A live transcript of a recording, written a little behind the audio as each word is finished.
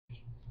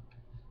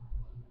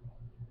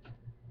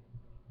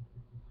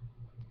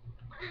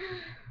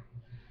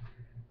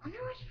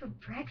for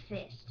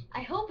breakfast?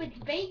 I hope it's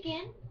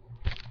bacon.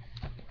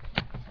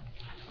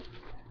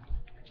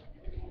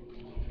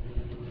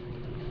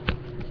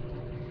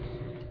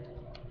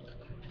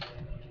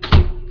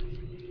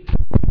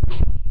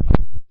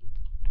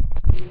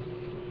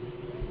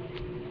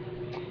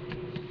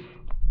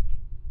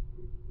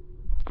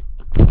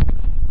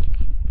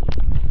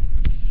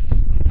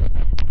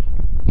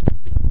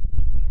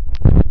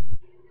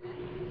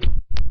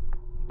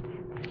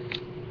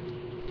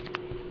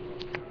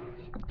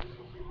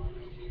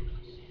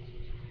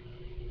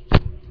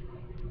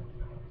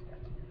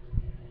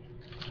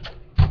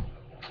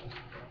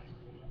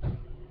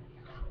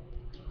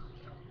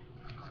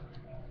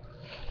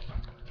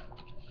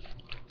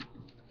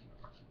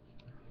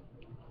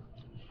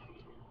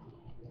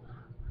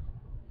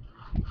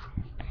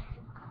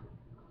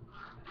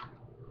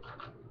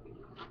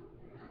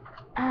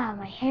 Ah,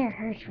 my hair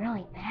hurts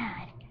really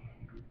bad.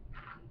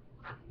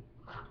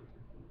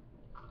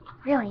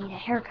 Really need a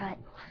haircut.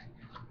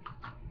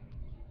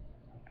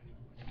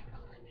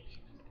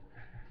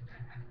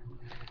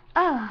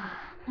 Oh,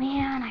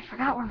 man, I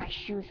forgot where my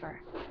shoes were.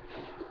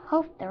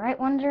 Hope the right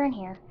ones are in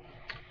here.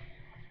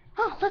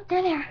 Oh, look,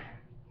 they're there.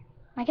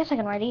 I guess I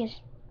can wear these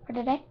for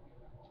today.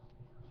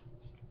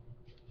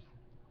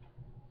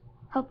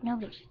 Hope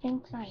nobody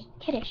thinks I'm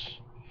kiddish.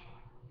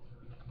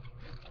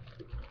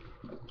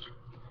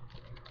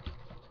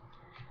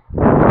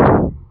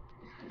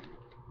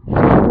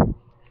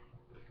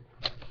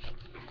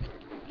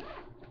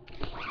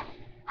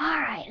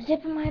 Alright,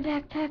 zipping my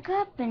backpack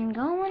up and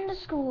going to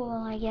school,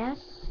 I guess.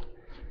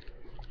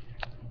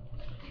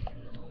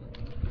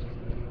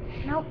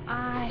 Nope,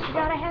 I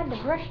forgot I had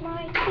to brush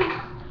my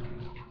teeth.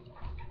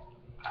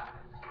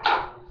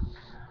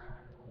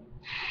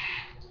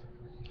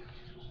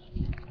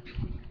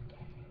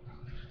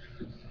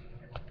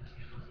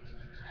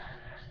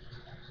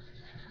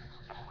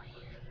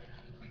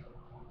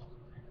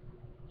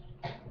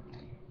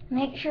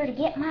 Make sure to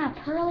get my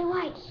pearly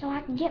whites so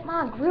I can get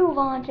my groove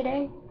on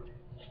today.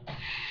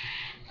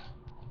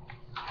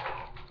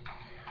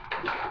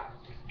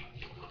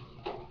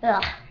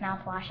 Ugh,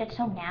 mouthwash, it's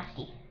so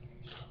nasty.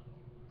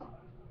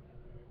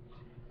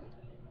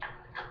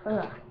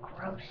 Ugh,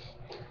 gross.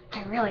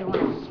 I really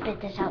want to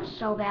spit this out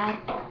so bad.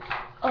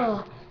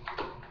 Ugh.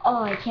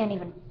 Oh, I can't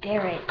even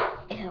bear it.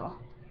 Ew.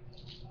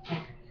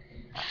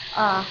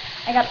 I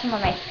got some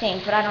on my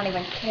sink, but I don't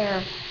even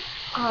care.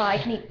 Oh, I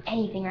can eat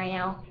anything right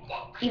now.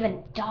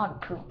 Even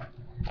dog poop.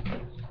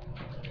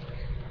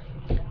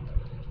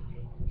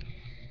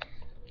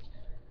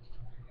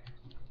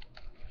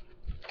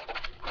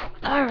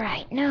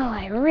 Alright, now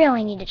I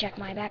really need to check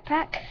my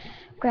backpack.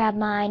 Grab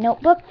my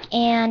notebook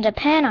and a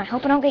pen. I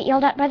hope I don't get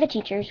yelled at by the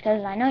teachers,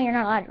 because I know you're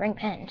not allowed to bring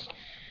pens.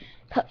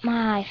 Put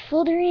my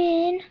folder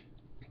in.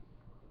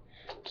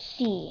 Let's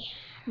see.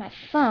 My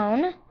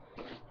phone.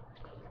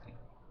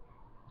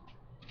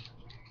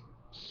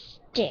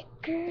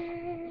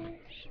 Stickers.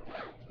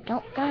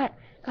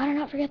 Gotta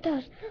not forget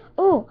those.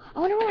 Oh, I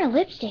wonder where my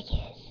lipstick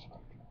is.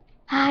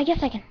 I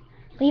guess I can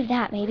leave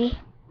that, maybe.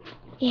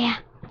 Yeah.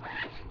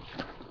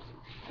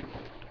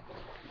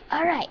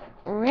 Alright,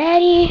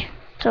 ready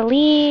to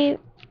leave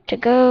to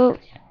go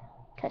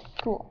to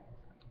school.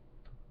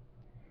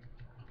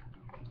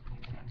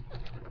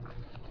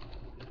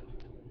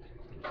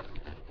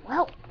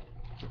 Well,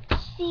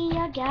 see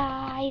ya,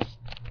 guys.